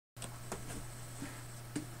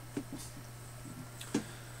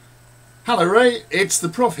Hello Ray, it's the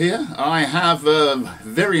Prof here. I have a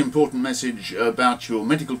very important message about your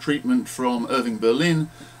medical treatment from Irving, Berlin,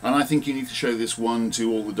 and I think you need to show this one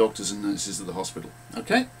to all the doctors and nurses at the hospital.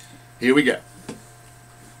 Okay, here we go.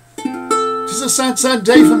 'Tis a sad, sad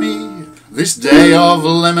day for me, this day of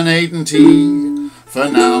lemonade and tea. For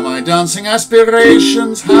now my dancing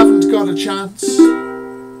aspirations haven't got a chance.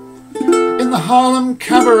 In the Harlem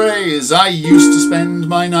cabarets I used to spend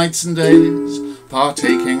my nights and days,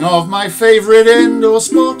 partaking of my favourite indoor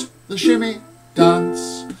sport, the shimmy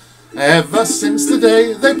dance. Ever since the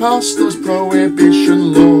day they passed those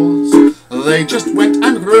prohibition laws, they just went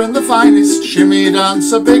and ruined the finest shimmy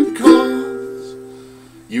dancer because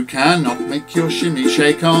you cannot make your shimmy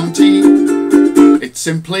shake on tea. It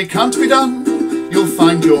simply can't be done. You'll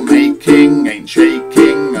find your making ain't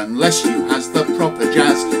shaking unless you has the proper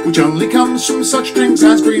jazz, which only comes from such drinks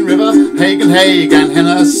as Green River, Hagen and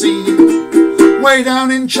Hennessy. Way down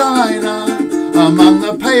in China, among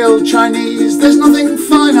the pale Chinese, there's nothing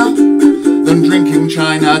finer than drinking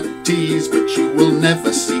China teas. But you will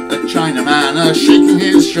never see a Chinaman shaking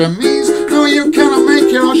his chemise. No, you cannot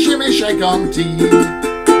make your shimmy shake on tea.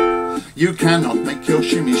 You cannot make your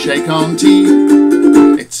shimmy shake on tea.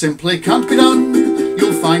 It simply can't be done.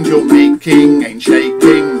 You'll find your making ain't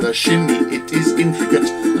shaking. The shimmy, it is intricate,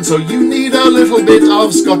 and so you need a little bit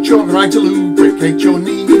of Scotch or rye to lubricate your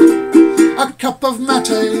knee. A cup of mate,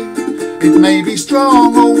 it may be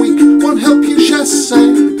strong or weak, won't help you chasse,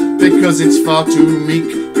 because it's far too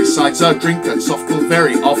meek. Besides, a drink that's soft will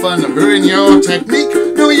very often ruin your technique.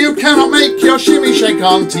 No, you cannot make your shimmy shake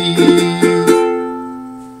on tea.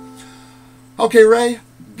 Okay Ray,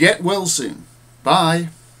 get well soon. Bye.